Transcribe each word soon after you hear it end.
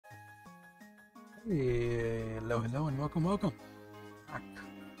Hello, hello, and welcome back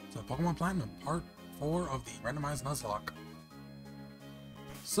to Pokemon Platinum, Part 4 of the Randomized Nuzlocke.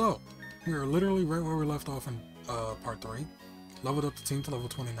 So, we are literally right where we left off in Part 3. Leveled up the team to level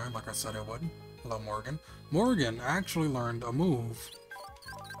 29 like I said I would. Hello, Morgan. Morgan actually learned a move.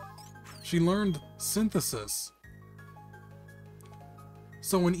 She learned Synthesis.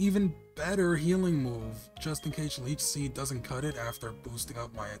 So an even better healing move, just in case Leech Seed doesn't cut it after boosting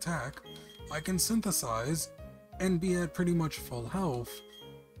up my attack, I can synthesize and be at pretty much full health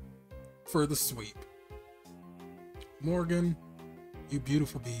for the sweep. Morgan, you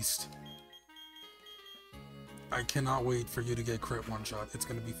beautiful beast. I cannot wait for you to get crit one shot. It's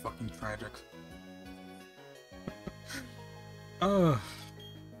gonna be fucking tragic.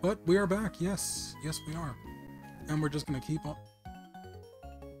 But we are back. Yes, we are. And we're just gonna keep on.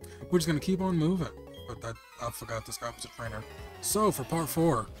 We're just gonna keep on moving. But I forgot this guy was a trainer. So for part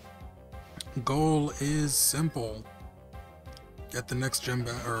 4, goal is simple. Get the next gym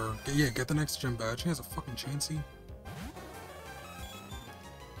badge, or yeah, get the next gym badge. He has a fucking Chansey.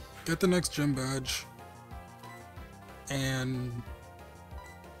 Get the next gym badge and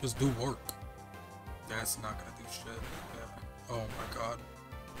just do work. That's not gonna do shit. Yeah. Oh my god.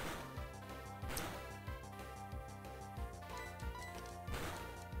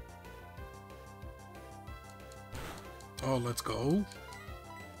 Oh, let's go.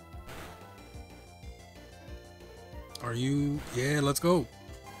 Are you? Yeah, let's go.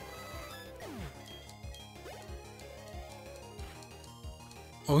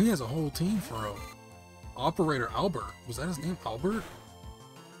 Oh, he has a whole team for real. Operator Albert. Was that his name? Albert?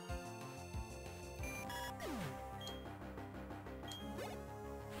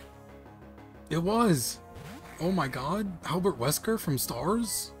 It was. Oh my god. Albert Wesker from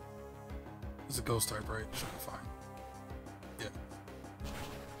Stars? It's a ghost type, right? Should be fine. Yeah.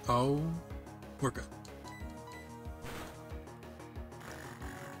 Oh, we're good.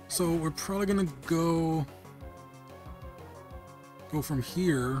 So we're probably gonna go from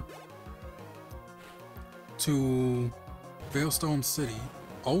here to Veilstone City.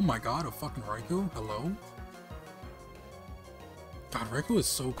 Oh my god, a fucking Raikou? Hello? God, Raikou is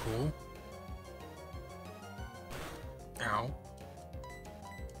so cool. Ow.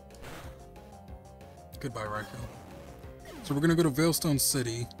 Goodbye, Raikou. So we're gonna go to Veilstone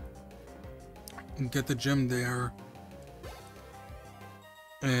City and get the gym there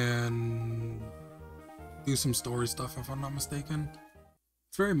and do some story stuff, if I'm not mistaken.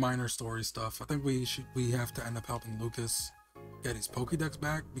 It's very minor story stuff. I think we have to end up helping Lucas get his Pokédex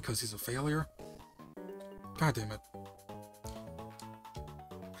back because he's a failure. God damn it.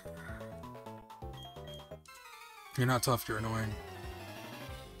 You're not tough, you're annoying.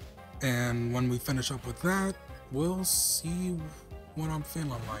 And when we finish up with that, we'll see what I'm feeling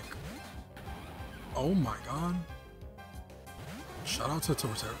like. Oh my god. Shout out to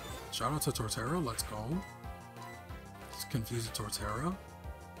Torterra. Shout out to Torterra, let's go. Let's confuse the Torterra.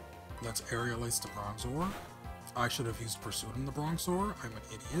 Let's Aerial Ace the Bronzor. I should have used Pursuit in the Bronzor. I'm an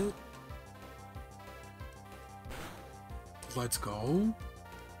idiot. Let's go.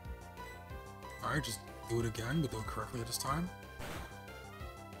 Alright, just do it again, but do it correctly this time.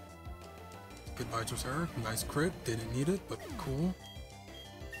 Goodbye, Torterra. Nice crit. Didn't need it, but cool.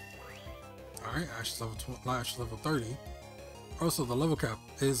 Alright, Ash is level 30. Also, the level cap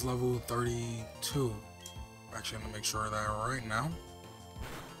is level 32. Actually, I'm gonna make sure of that right now.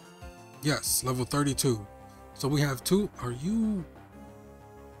 Yes, level 32. So we have 2. Are you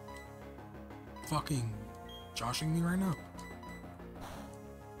fucking joshing me right now?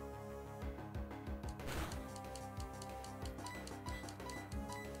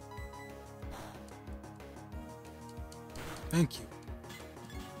 Thank you.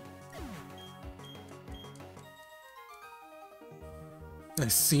 A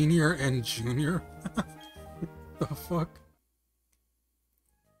senior and junior? The fuck?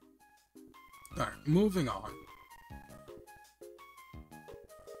 Alright, moving on.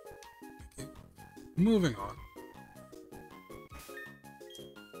 Okay. Moving on.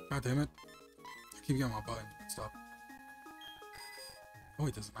 God damn it. I keep getting my button. Stop. Oh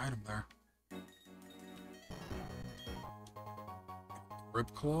wait, there's an item there.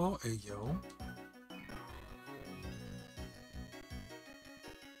 Ripclaw, ayo.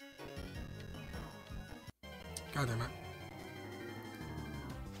 God damn it.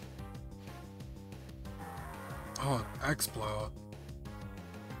 Oh, Explode.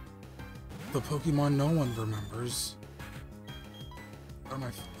 The Pokemon no one remembers. Oh my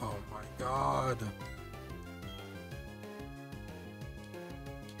god.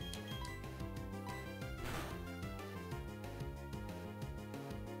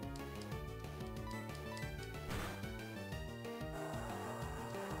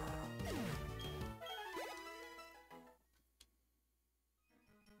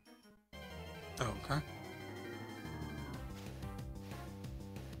 Okay.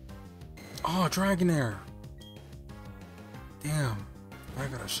 Oh, Dragonair! Damn, I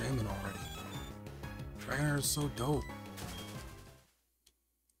got a Shaman already. Dragonair is so dope.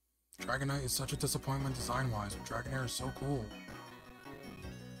 Dragonite is such a disappointment design-wise, but Dragonair is so cool.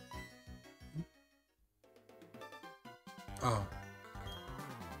 Oh.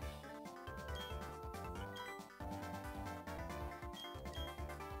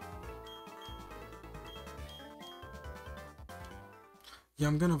 Yeah,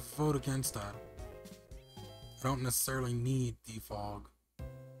 I'm gonna vote against that. I don't necessarily need defog.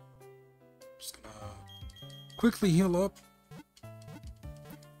 Just gonna quickly heal up.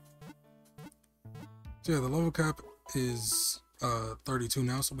 So yeah, the level cap is 32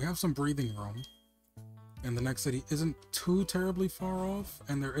 now, so we have some breathing room. And the next city isn't too terribly far off,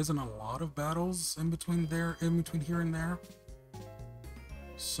 and there isn't a lot of battles in between here and there.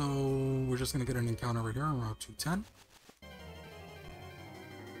 So we're just gonna get an encounter over here on Route 210.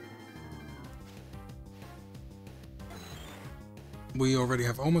 We already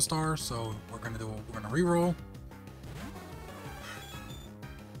have Omastar, so we're gonna reroll.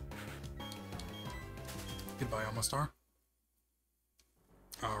 Goodbye, Omastar.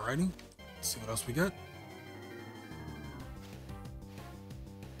 Alrighty, let's see what else we get.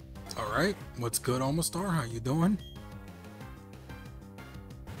 Alright, what's good, Omastar? How you doing?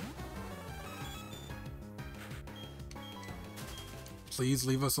 Please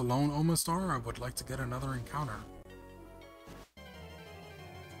leave us alone, Omastar. I would like to get another encounter.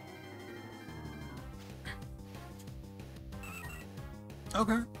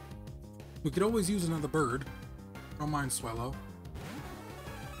 Okay. We could always use another bird. Don't mind Swellow.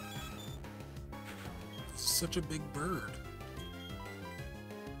 Such a big bird.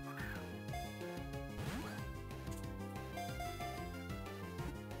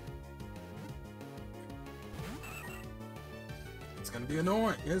 It's gonna be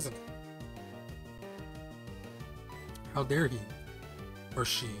annoying, isn't it? How dare he? Or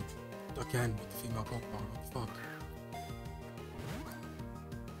she. Again, with the female Pokemon. What the fuck?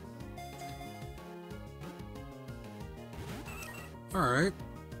 Alright.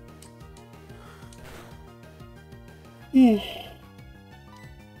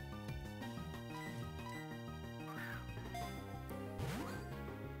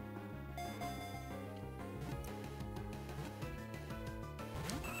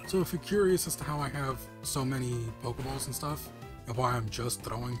 So if you're curious as to how I have so many Pokeballs and stuff, and why I'm just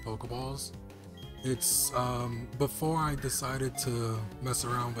throwing Pokeballs, it's before I decided to mess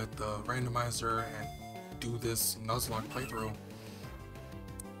around with the randomizer and do this Nuzlocke playthrough,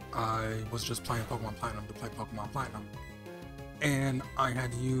 I was just playing Pokemon Platinum to play Pokemon Platinum. And I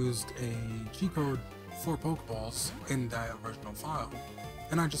had used a cheat code for Pokeballs in that original file.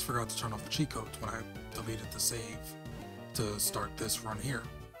 And I just forgot to turn off the cheat codes when I deleted the save to start this run here.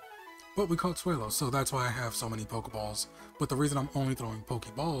 But we caught Swallow, so that's why I have so many Pokeballs. But the reason I'm only throwing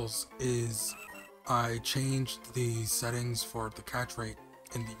Pokeballs is I changed the settings for the catch rate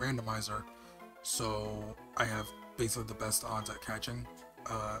in the randomizer, so I have basically the best odds at catching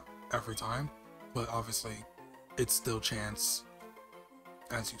every time. But obviously, it's still chance,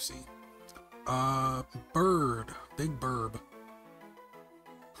 as you see. Bird. Big burb.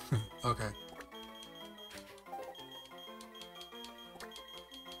 Okay.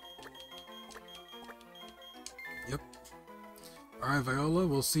 Yep. Alright, Viola,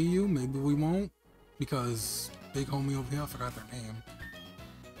 we'll see you. Maybe we won't, because big homie over here, I forgot their name,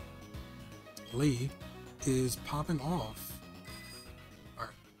 Lee, is popping off.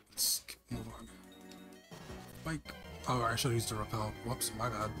 Alright, let's move on. Like, oh, I should have used the repel. Whoops, my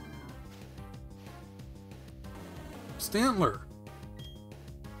bad. Stantler!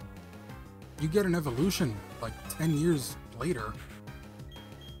 You get an evolution like 10 years later.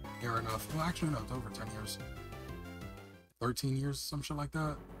 Near enough. Well, actually, no, it's over 10 years. 13 years, some shit like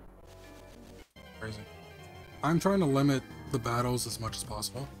that. Crazy. I'm trying to limit the battles as much as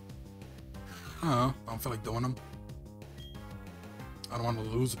possible. I don't know. I don't feel like doing them. I don't want to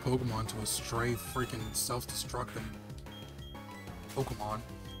lose a Pokemon to a stray freaking self-destructing Pokemon.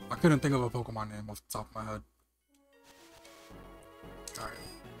 I couldn't think of a Pokemon name off the top of my head. Alright.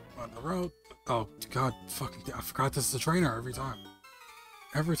 On the road. Oh, god, fucking, I forgot this is a trainer every time.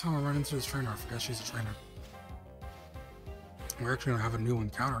 Every time I run into this trainer, I forget she's a trainer. We're actually gonna have a new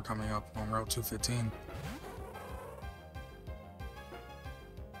encounter coming up on Route 215.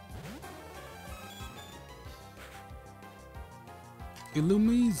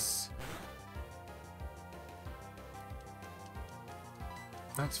 Illumise!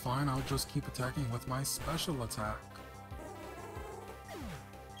 That's fine, I'll just keep attacking with my special attack.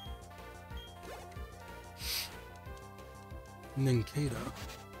 Nincada.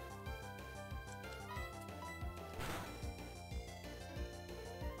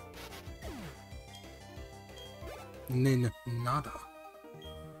 Ninnada.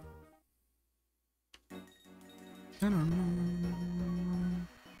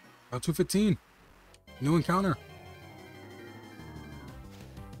 About 215. New encounter.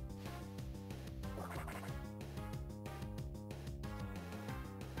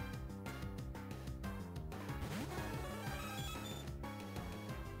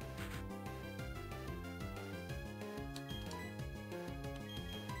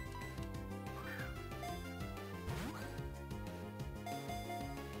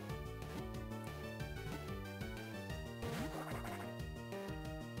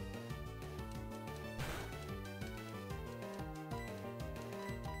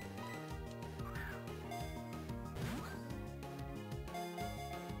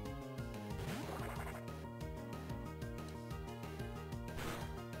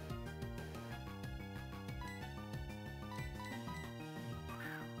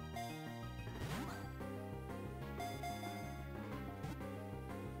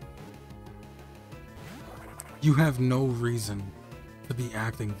 You have no reason to be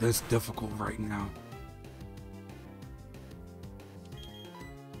acting this difficult right now.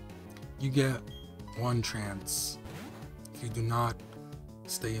 You get one chance. If you do not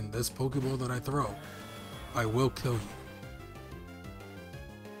stay in this Pokeball that I throw, I will kill you.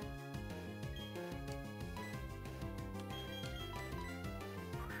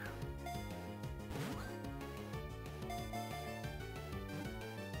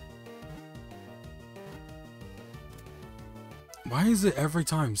 Why is it every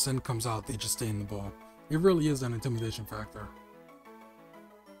time Sin comes out, they just stay in the ball? It really is an intimidation factor.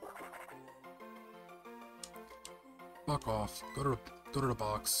 Fuck off. Go to the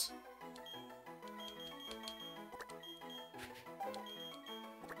box.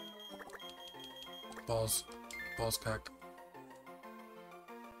 Balls peck.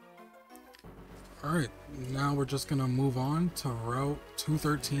 Alright, now we're just gonna move on to Route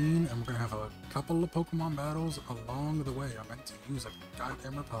 213, and we're gonna have a couple of Pokemon battles along the way. I meant to use a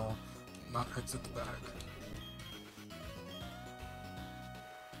goddamn repel, not exit the bag.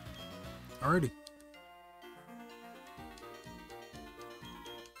 Alrighty.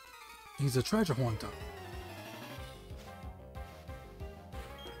 He's a treasure hunter.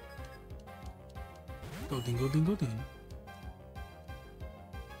 Go ding, go ding, go ding.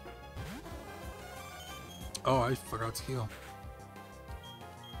 Oh, I forgot to heal.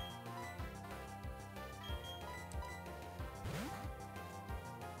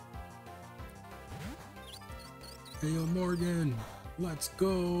 Hey, yo, Morgan, let's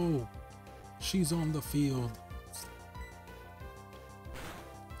go. She's on the field.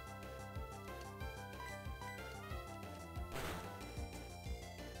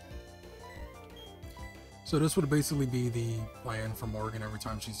 So this would basically be the plan for Morgan every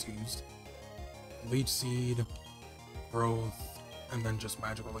time she's used. Leech Seed, Growth, and then just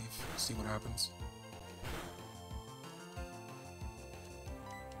Magical Leaf. See what happens.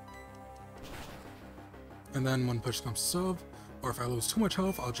 And then when push comes to shove, or if I lose too much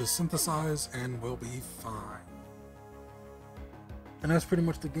health, I'll just Synthesize and we'll be fine. And that's pretty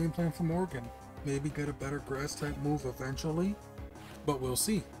much the game plan for Morgan. Maybe get a better grass type move eventually, but we'll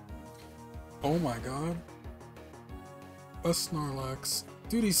see. Oh my god. A Snorlax.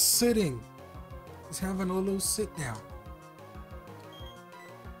 Dude, he's sitting. He's having a little sit down.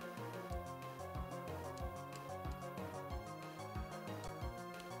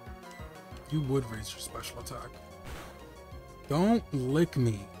 You would raise your special attack. Don't lick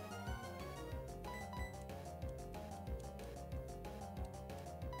me.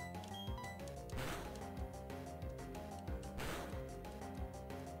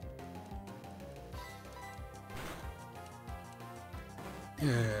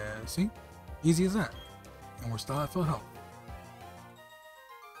 Yeah, see? Easy as that. And we're still at full health.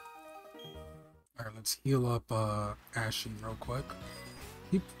 Alright, let's heal up Ashy real quick.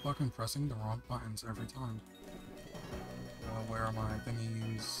 Keep fucking pressing the wrong buttons every time. Where are my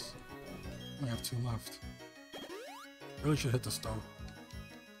thingies? I have 2 left. Really should hit the stove.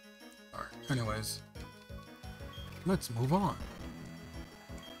 Alright, anyways. Let's move on.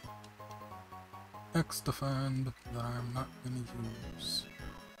 X defend that I'm not gonna use.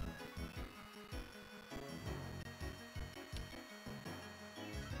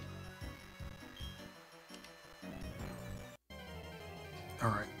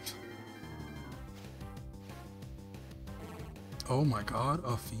 Alright. Oh my god,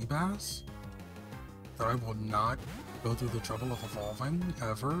 a Feebas? That I will not go through the trouble of evolving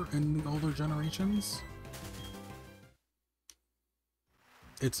ever in the older generations?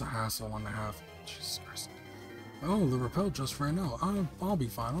 It's a hassle and a half. Jesus Christ. Oh, the repel just ran out. I'll be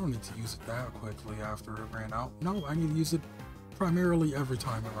fine. I don't need to use it that quickly after it ran out. No, I need to use it primarily every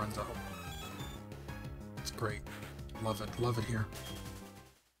time it runs out. It's great. Love it. Love it here.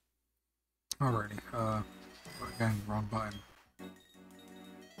 Alrighty. Again, wrong button.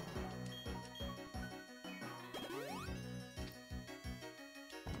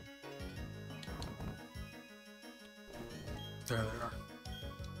 There they are.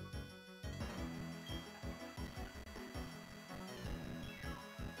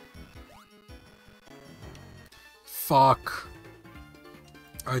 Fuck.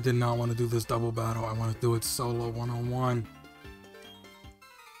 I did not want to do this double battle. I want to do it solo one-on-one.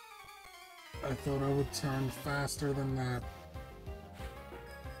 I thought I would turn faster than that.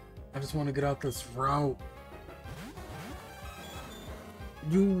 I just want to get out this route.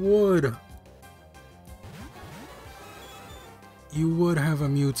 You would. You would have a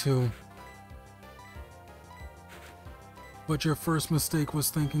Mewtwo. But your first mistake was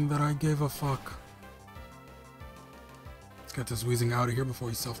thinking that I gave a fuck. Let's get this Weezing out of here before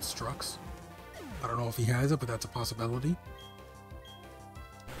he self-destructs. I don't know if he has it, but that's a possibility.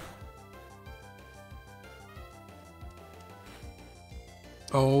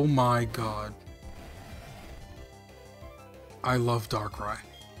 Oh my god. I love Darkrai.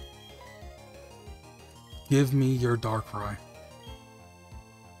 Give me your Darkrai.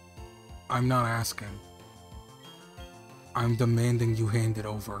 I'm not asking. I'm demanding you hand it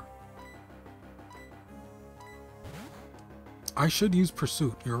over. I should use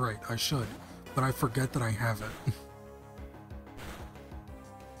Pursuit, you're right, I should. But I forget that I have it.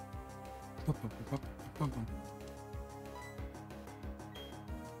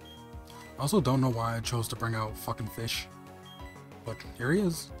 I also don't know why I chose to bring out fucking fish. But here he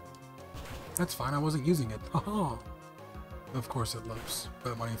is. That's fine, I wasn't using it. Haha. Of course it lives.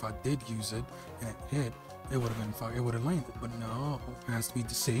 But if I did use it and it hit, it would have been fine. It would have landed. But no, it has to be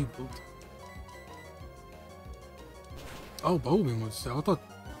disabled. Oh, Bowbeam was. I thought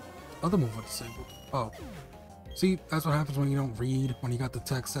other move was disabled. Oh. See, that's what happens when you don't read, when you got the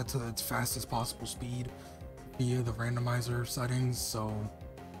text set to its fastest possible speed via the randomizer settings, so.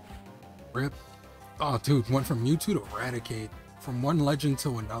 Rip. Oh, dude, went from Mewtwo to Eradicate. From one legend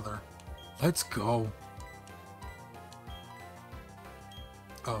to another. Let's go.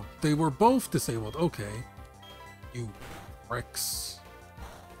 Oh, they were both disabled. Okay. You pricks.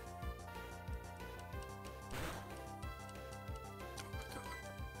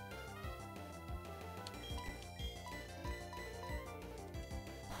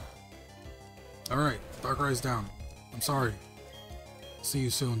 Alright, Darkrai's down. I'm sorry. See you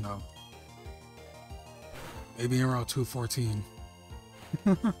soon, though. Maybe around 214.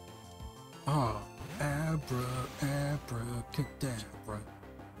 Oh, abracadabra.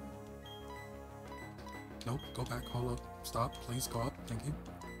 Nope, go back, hold up, stop, please go up, thank you.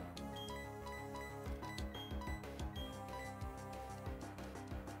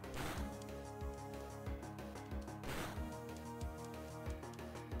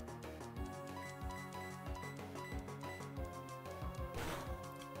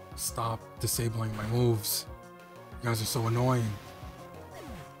 Stop disabling my moves. You guys are so annoying.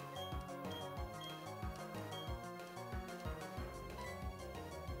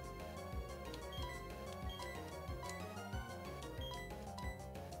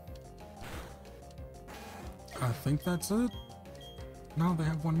 I think that's it. No, they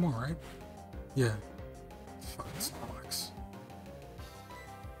have one more, right? Yeah. Fucking Snorlax.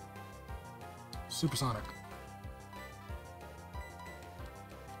 Supersonic.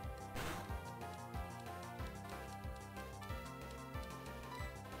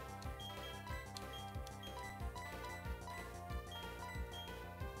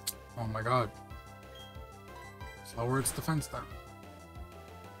 Oh my god. Lower its defense then.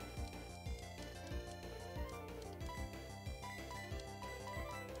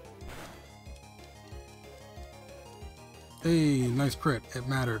 Hey, nice crit. It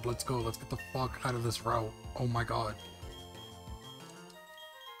mattered. Let's go. Let's get the fuck out of this route. Oh my god.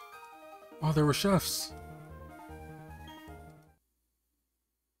 Oh, there were chefs.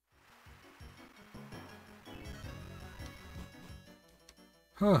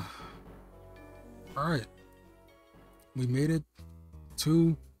 Huh. Alright. We made it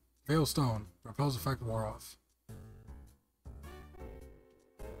to Veilstone. Repel's effect wore off.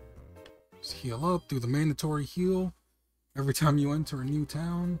 Just heal up, do the mandatory heal every time you enter a new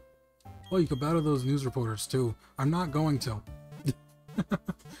town. Oh, you could battle those news reporters too. I'm not going to.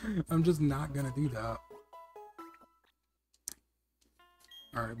 I'm just not gonna do that.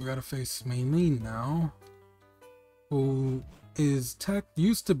 Alright, we gotta face Maylene now. Who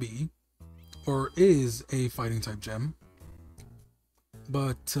used to be, or is a fighting type gym.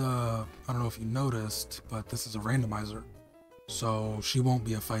 But I don't know if you noticed, but this is a randomizer, so she won't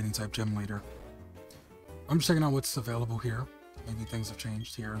be a fighting type gym leader. I'm just checking out what's available here. Maybe things have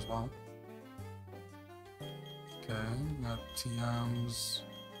changed here as well. Okay, got TMs.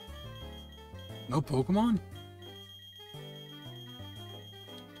 No Pokemon?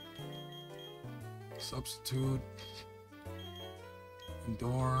 Substitute.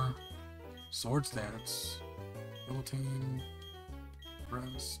 Indoor. Swords Dance. Guillotine.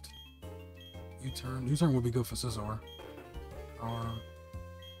 Rest. U-turn. U-turn would be good for Scizor. Power.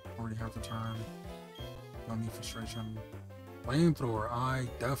 Already have the turn. No need frustration. Flamethrower. I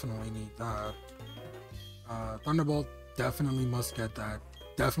definitely need that. Thunderbolt. Definitely must get that.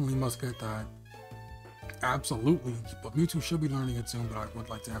 Definitely must get that. Absolutely. But Mewtwo should be learning it soon, but I would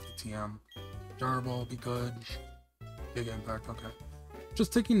like to have the TM. Gyro Ball be good. Big impact. Okay.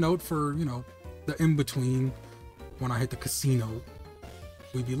 Just taking note for, you know, the in-between when I hit the casino.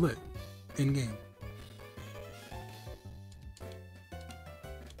 We be lit. In-game.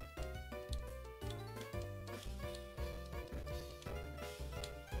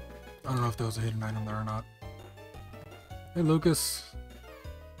 I don't know if there was a hidden item there or not. Hey, Lucas.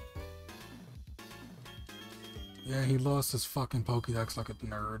 Yeah, he lost his fucking Pokédex like a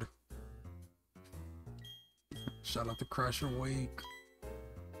nerd. Shout out to Crasher Wake.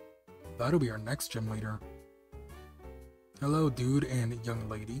 That'll be our next gym leader. Hello, dude and young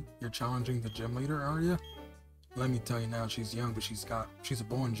lady. You're challenging the gym leader, are you? Let me tell you now, she's young, but she's a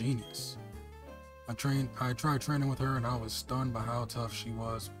born genius. I tried training with her and I was stunned by how tough she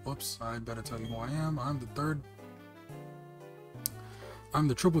was. Whoops, I better tell you who I am. I'm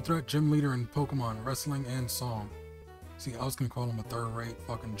the triple threat gym leader in Pokemon, wrestling, and song. See, I was gonna call him a third-rate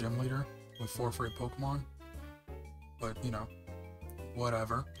fucking gym leader with fourth-rate Pokemon. But, you know,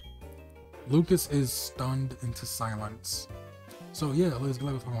 whatever. Lucas is stunned into silence. So yeah, let's go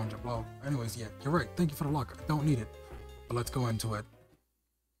with Pokemon Gym. Well, anyways, yeah, you're right. Thank you for the luck. I don't need it. But let's go into it.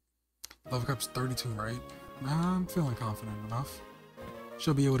 Level cap's 32, right? I'm feeling confident enough.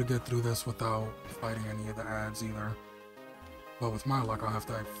 She'll be able to get through this without fighting any of the ads either. But with my luck, I'll have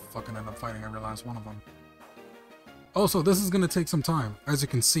to fucking end up fighting every last one of them. Also, this is going to take some time, as you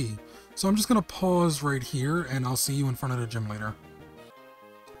can see. So I'm just going to pause right here, and I'll see you in front of the gym leader.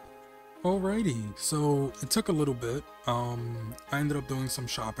 Alrighty, so it took a little bit. I ended up doing some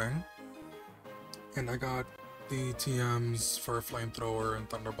shopping. And I got the TMs for Flamethrower and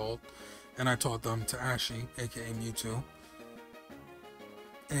Thunderbolt. And I taught them to Ashy, aka Mewtwo.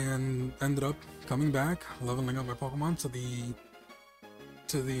 And ended up coming back, leveling up my Pokemon to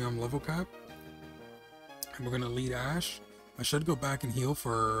the level cap. And we're gonna lead Ash. I should go back and heal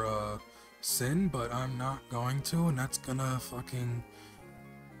for Sin, but I'm not going to, and that's gonna fucking...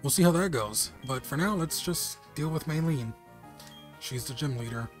 We'll see how that goes. But for now, let's just deal with Maylene. She's the gym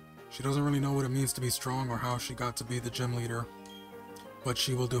leader. She doesn't really know what it means to be strong or how she got to be the gym leader, but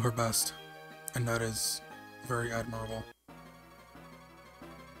she will do her best, and that is very admirable.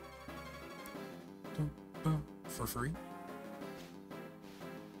 For free?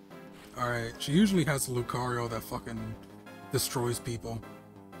 Alright, she usually has a Lucario that fucking destroys people,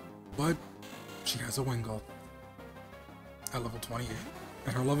 but she has a Wingull at level 28,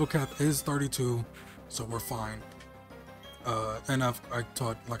 and her level cap is 32, so we're fine. And I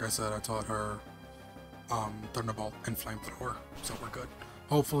taught, like I said, I taught her Thunderbolt and Flamethrower, so we're good.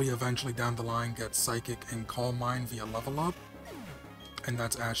 Hopefully, eventually down the line, get Psychic and Calm Mind via level up, and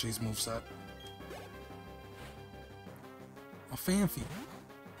that's Ashley's moveset. A Fanfy.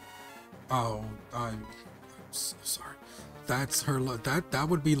 Oh, I'm so sorry. That's her. That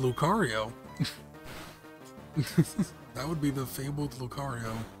would be Lucario. That would be the fabled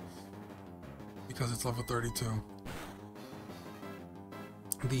Lucario, because it's level 32.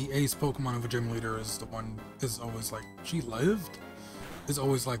 The ace Pokemon of a gym leader is the one, is always like, she lived? Is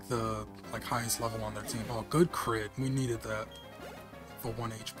always like the highest level on their team. Oh, good crit. We needed that for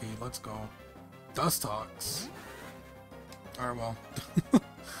 1 HP. Let's go. Dustox. Alright, well.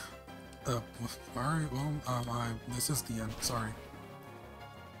 Alright, well, this is the end. Sorry.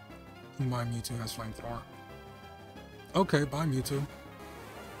 My Mewtwo has Flamethrower. Okay, bye Mewtwo.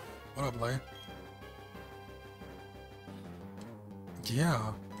 What up, Lay?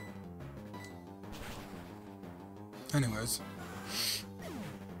 Yeah. Anyways.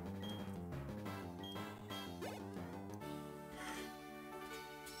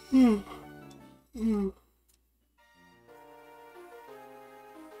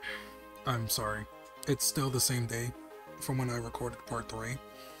 I'm sorry. It's still the same day from when I recorded part 3.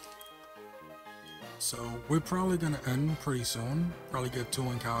 So we're probably gonna end pretty soon. Probably get 2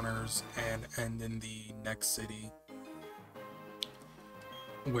 encounters and end in the next city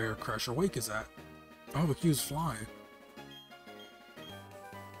where Crasher Wake is at. Oh, we can use Fly.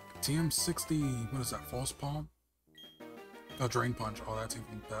 TM60, what is that, False Palm? Oh, Drain Punch. Oh, that's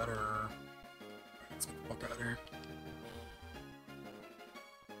even better. Let's get the fuck out of here.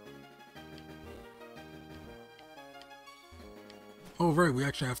 Oh, right, we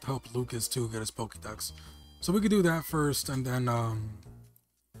actually have to help Lucas too get his Pokédex. So we could do that first and then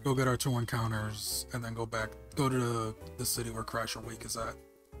go get our 2 encounters and then go to the city where Crasher Wake is at.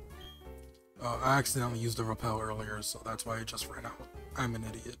 I accidentally used the repel earlier, so that's why I just ran out. I'm an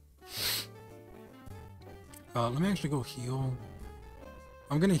idiot. Let me actually go heal.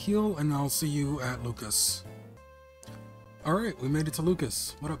 I'm gonna heal and I'll see you at Lucas. Alright, we made it to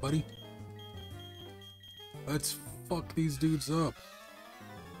Lucas. What up, buddy? Let's fuck these dudes up.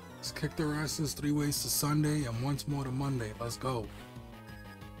 Let's kick their asses 3 ways to Sunday and once more to Monday. Let's go.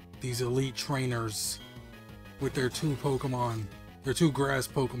 These elite trainers with their 2 Pokemon. Their 2 grass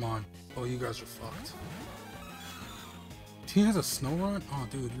Pokemon. Oh, you guys are fucked. He has a Snorunt? Oh,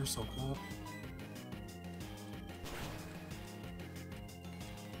 dude, you're so cool.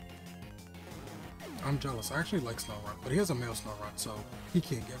 I'm jealous. I actually like Snorunt, but he has a male Snorunt, so he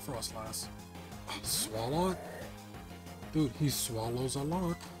can't get Frostlass. Oh, Swalot? Dude, he swallows a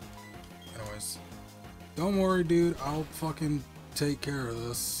lot. Anyways, don't worry, dude. I'll fucking take care of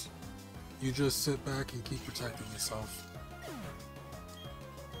this. You just sit back and keep protecting yourself.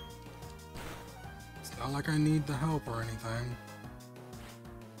 It's not like I need the help or anything.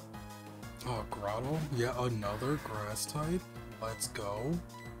 Oh, Grotto? Yet another grass type? Let's go.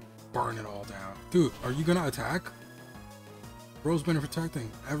 Burn it all down. Dude, are you gonna attack? Bro's been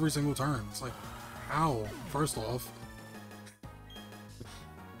protecting every single turn. It's like, how? First off.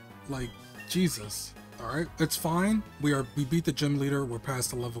 Like, Jesus. Alright, it's fine. We beat the gym leader. We're past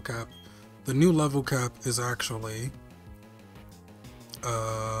the level cap. The new level cap is actually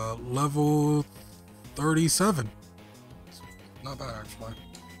level 37. Not bad, actually.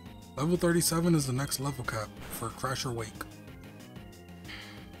 Level 37 is the next level cap for Crasher Wake.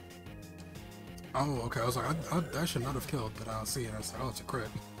 Oh, okay. I was like, I should not have killed, but I don't see it. I was like, oh, it's a crit.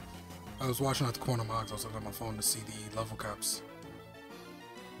 I was watching at the corner of my eyes. I was looking at my phone to see the level caps.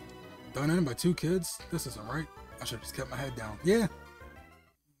 Done in by 2 kids? This isn't right. I should have just kept my head down. Yeah.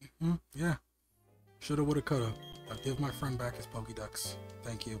 Yeah. Shoulda, woulda, coulda. I'll give my friend back his Pokédex.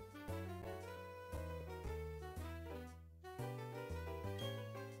 Thank you.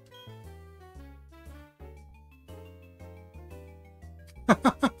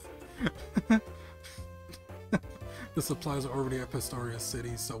 The supplies are already at Pastoria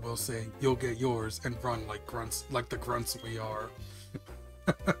City, so we'll say you'll get yours and run like grunts, like the grunts we are.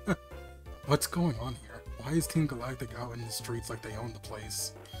 What's going on here? Why is Team Galactic out in the streets like they own the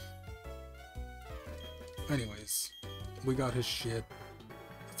place? Anyways, we got his shit.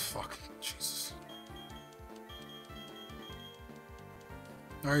 Fuck, Jesus.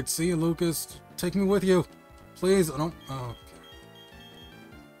 Alright, see you, Lucas. Take me with you. Please, I don't... Oh, okay.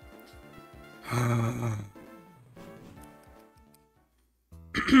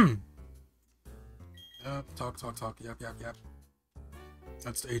 Yep, talk. Yep.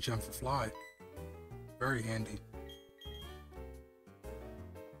 That's the HM for Fly. Very handy.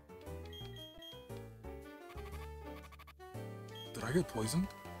 Did I get poisoned?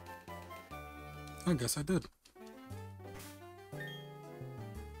 I guess I did.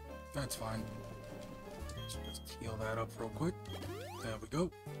 That's fine. Let's just heal that up real quick. There we go.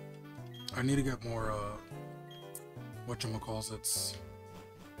 I need to get more, whatchamacallits,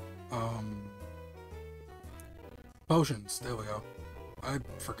 potions. There we go. I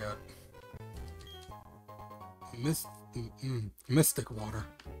forget. Mystic water.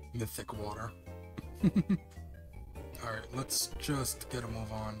 Mythic water. Alright, let's just get a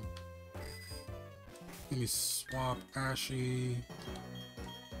move on. Let me swap Ashy.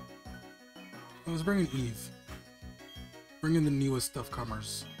 Let's bring in Eve. Bring in the newest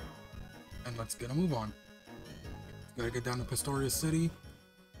stuff-comers. And let's get a move on. Gotta get down to Pastoria City.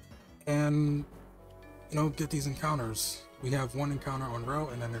 And, you know, get these encounters. We have one encounter on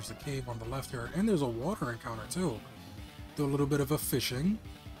route, and then there's a cave on the left here. And there's a water encounter, too. Do a little bit of a fishing.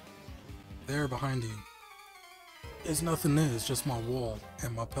 There, behind you. There's nothing there, it's just my wall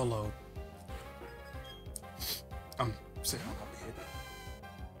and my pillow. I'm sitting on my bed.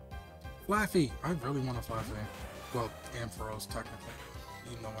 Flaffy! I really want a Flaffy. Well, Ampharos, technically.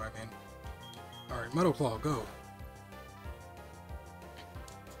 You know what I mean. Alright, Metal Claw, go.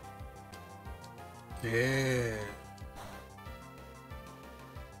 Yeah.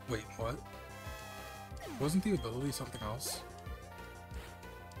 Wait, what? Wasn't the ability something else?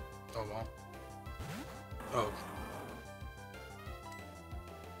 Oh well. Oh.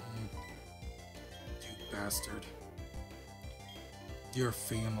 You bastard. Your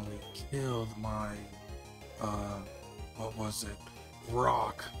family killed my, what was it?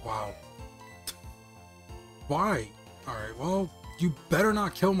 Rock. Wow. Why? Alright, well, you better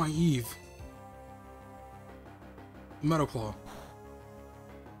not kill my Eve. Metal Claw.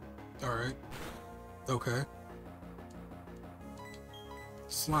 Alright. Okay.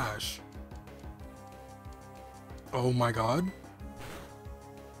 Slash. Oh my god.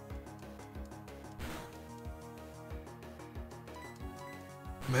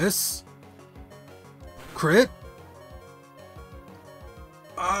 Miss? Crit?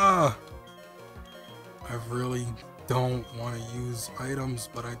 Ah! I really don't want to use items,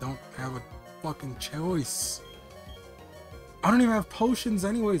 but I don't have a fucking choice. I don't even have potions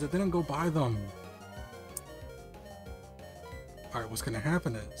anyways, I didn't go buy them. Alright, what's gonna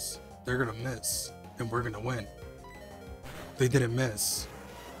happen is, they're gonna miss, and we're gonna win. They didn't miss.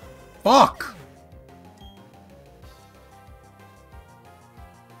 Fuck!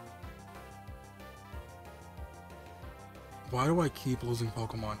 Why do I keep losing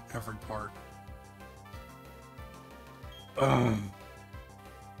Pokemon every part?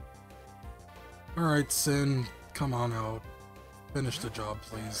 Alright, Sin, come on out. Finish the job,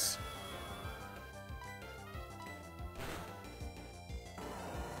 please.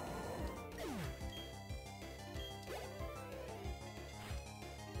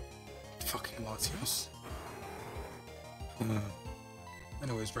 Fucking Latios.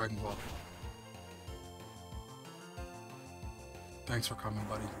 Anyways, Dragon Ball. Thanks for coming,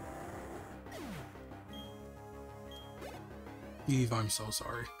 buddy. Eve, I'm so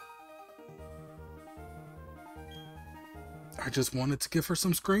sorry. I just wanted to give her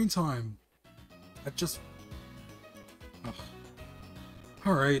some screen time.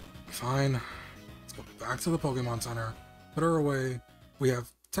 Alright, fine. Let's go back to the Pokemon Center. Put her away. We have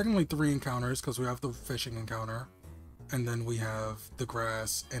technically 3 encounters because we have the fishing encounter. And then we have the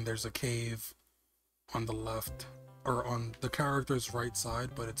grass, and there's a cave on the left. Or on the character's right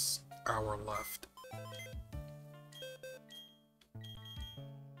side, but it's our left.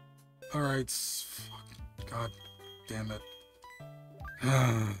 Alright, fuck. God damn it.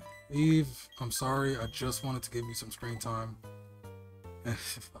 Eve, I'm sorry, I just wanted to give you some screen time.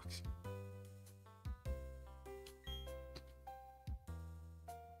 Fuck.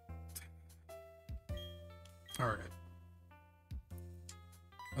 Alright.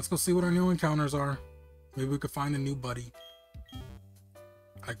 Let's go see what our new encounters are. Maybe we could find a new buddy.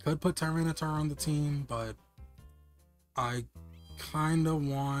 I could put Tyranitar on the team, but I kinda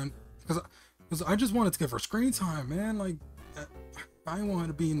want... Because I just wanted to give her screen time, man. Like, I want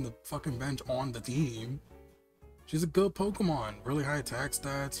to be in the fucking bench on the team. She's a good Pokemon. Really high attack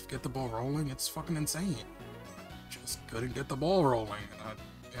stats. Get the ball rolling. It's fucking insane. Just couldn't get the ball rolling. And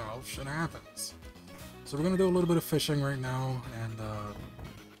you know, shit happens. So we're gonna do a little bit of fishing right now, and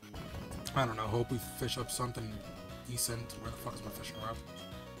I don't know. Hope we fish up something decent. Where the fuck is my fishing rod?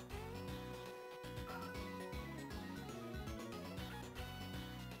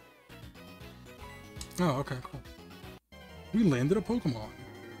 Oh, okay, cool. We landed a Pokemon.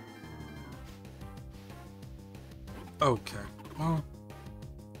 Okay, well,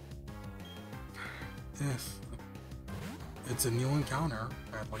 if it's a new encounter,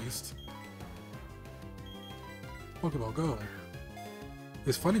 at least. Pokeball, go.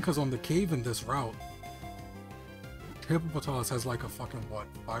 It's funny because on the cave in this route, Hippopotamus has like a fucking, what,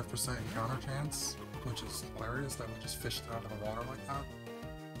 5% encounter chance? Which is hilarious that we just fished it out of the water like that.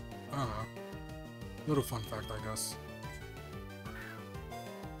 I don't know. Little fun fact, I guess.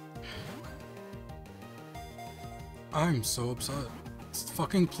 I'm so upset.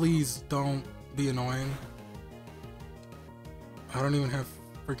 Fucking please don't be annoying. I don't even have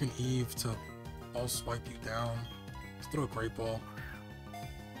freaking Eve to ball swipe you down. Let's throw a Great Ball.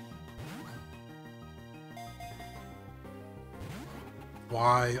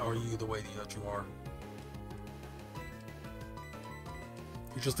 Why are you the way that you are?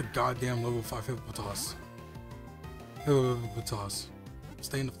 You're just a goddamn level 5 Hippopotamus. Hippopotamus.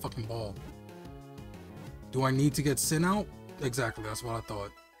 Stay in the fucking ball. Do I need to get Sin out? Exactly, that's what I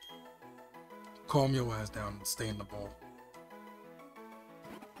thought. Calm your ass down and stay in the ball.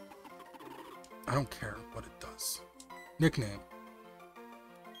 I don't care what it does. Nickname.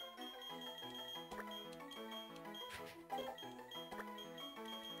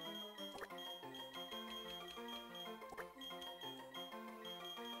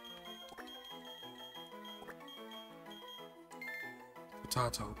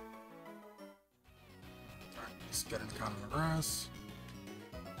 Potato. Let's get into counter the grass.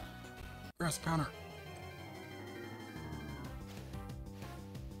 Grass counter.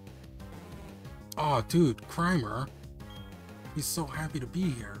 Oh, dude, Crimer. He's so happy to be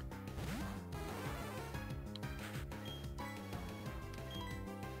here.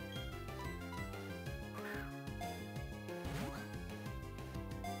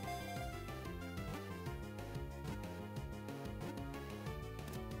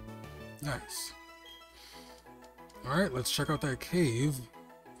 Nice. Alright, let's check out that cave.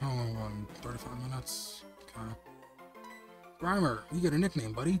 Oh, 35 minutes. Okay. Grimer, you get a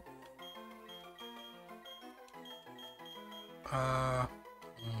nickname, buddy.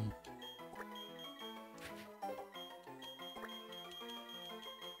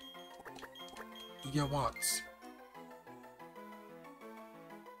 You get Watts.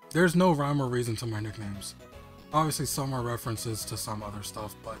 There's no rhyme or reason to my nicknames. Obviously, some are references to some other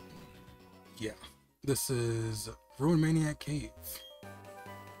stuff, but yeah. This is Ruin Maniac Cave.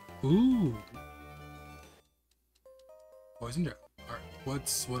 Ooh. Poison Gem. Alright,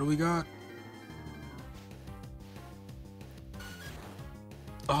 what do we got?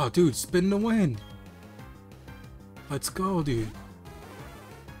 Oh, dude, spin the win. Let's go, dude.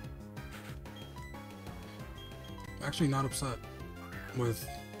 Actually not upset with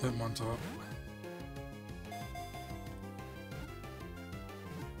Hitmontop.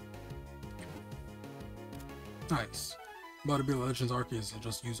 Nice. About to be Legends Arceus and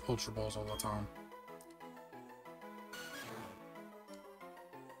just use Ultra Balls all the time.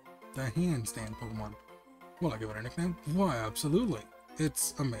 The handstand Pokemon. Will I give it a nickname? Why, absolutely.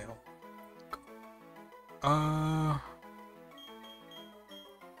 It's a male.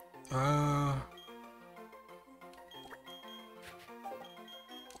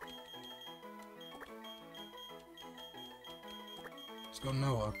 Let's go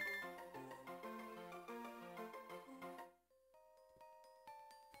Noah.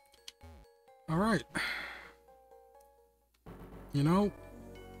 Alright. You know,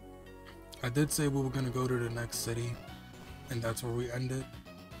 I did say we were gonna go to the next city, and that's where we end it,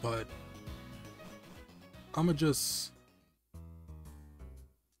 but I'ma just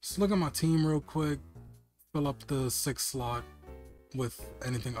look at my team real quick, fill up the 6th slot with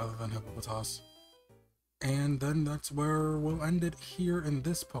anything other than Hippopotas. And then that's where we'll end it here in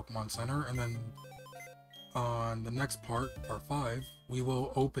this Pokemon Center, and then on the next part, part 5, we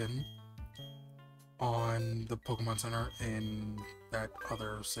will open on the Pokemon Center in that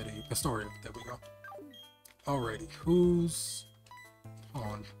other city, Astoria. There we go. Alrighty, who's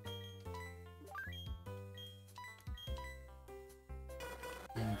on?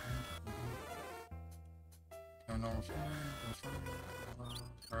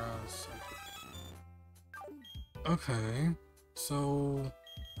 Okay, so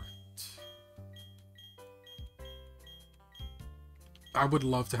I would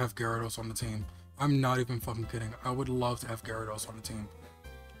love to have Gyarados on the team. I'm not even fucking kidding. I would love to have Gyarados on the team,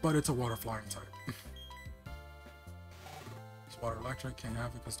 but it's a water flying type. It's water electric, can't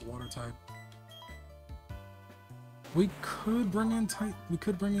have it because the water type. We could bring in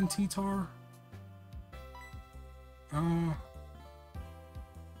T-Tar.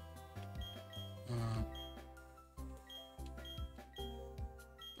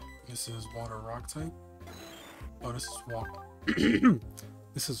 This is water rock type. Oh, this is rock.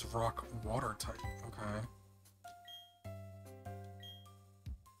 This is rock water type. Okay.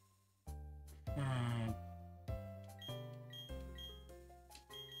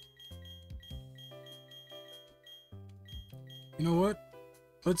 You know what?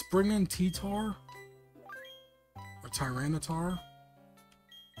 Let's bring in T-Tar or Tyranitar,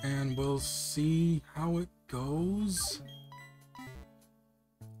 and we'll see how it goes.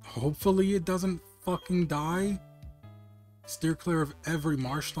 Hopefully it doesn't fucking die. Steer clear of every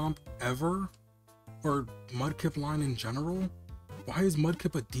Marshtomp ever, or Mudkip line in general. Why is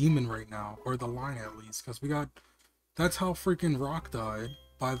Mudkip a demon right now, or the line at least? Because we got, that's how freaking Rock died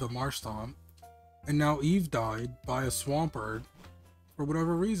by the Marshtomp, and now Eve died by a Swampert for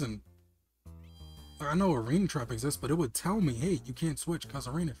whatever reason. I know Arena Trap exists, but it would tell me, hey, you can't switch because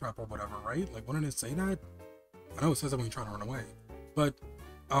Arena Trap or whatever, right? Like, wouldn't it say that? I know it says that when you're trying to run away, but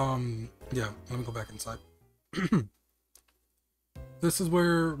yeah, let me go back inside. This is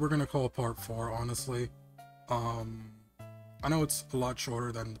where we're gonna call part 4, honestly. I know it's a lot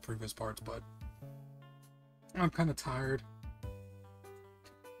shorter than the previous parts, but I'm kind of tired.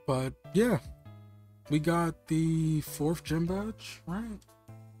 But yeah, we got the 4th gym badge, right?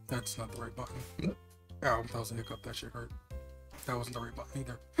 That's not the right button. Ow, that was a hiccup, that shit hurt. That wasn't the right button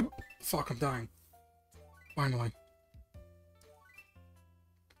either. Fuck, I'm dying. Finally.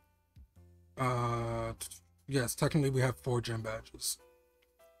 Yes, technically we have 4 gym badges.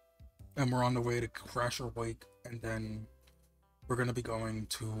 And we're on the way to Crasher Wake, and then we're gonna be going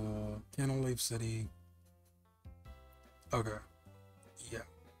to Cannon City. Okay. Yeah.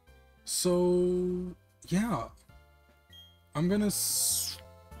 So, yeah. I'm gonna,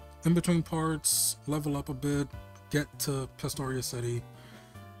 in between parts, level up a bit, get to Pastoria City.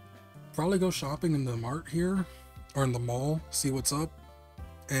 Probably go shopping in the mart here, or in the mall, see what's up.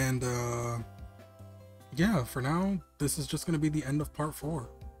 And, yeah, for now, this is just gonna be the end of part 4.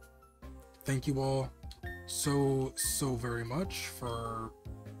 Thank you all so very much for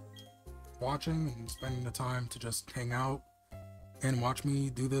watching and spending the time to just hang out and watch me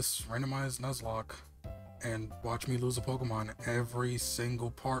do this randomized Nuzlocke and watch me lose a Pokemon every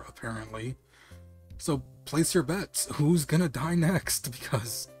single part, apparently. So place your bets. Who's gonna die next?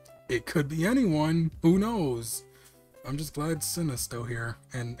 Because it could be anyone. Who knows? I'm just glad Sin is still here,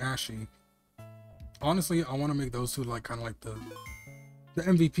 and Ashy. Honestly, I want to make those two like kind of like the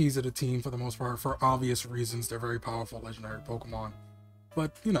MVPs of the team for the most part, for obvious reasons. They're very powerful legendary Pokemon.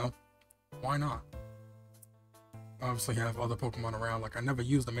 But, you know, why not? Obviously have other Pokemon around. Like, I never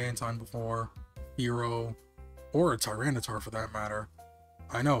used a Mantine before, Hero, or a Tyranitar for that matter.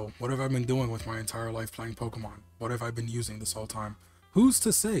 I know, what have I been doing with my entire life playing Pokemon? What have I been using this whole time? Who's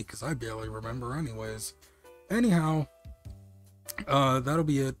to say, because I barely remember anyways. Anyhow, that'll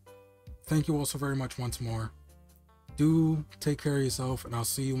be it. Thank you all so very much once more. Do take care of yourself, and I'll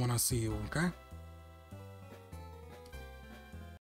see you when I see you, okay?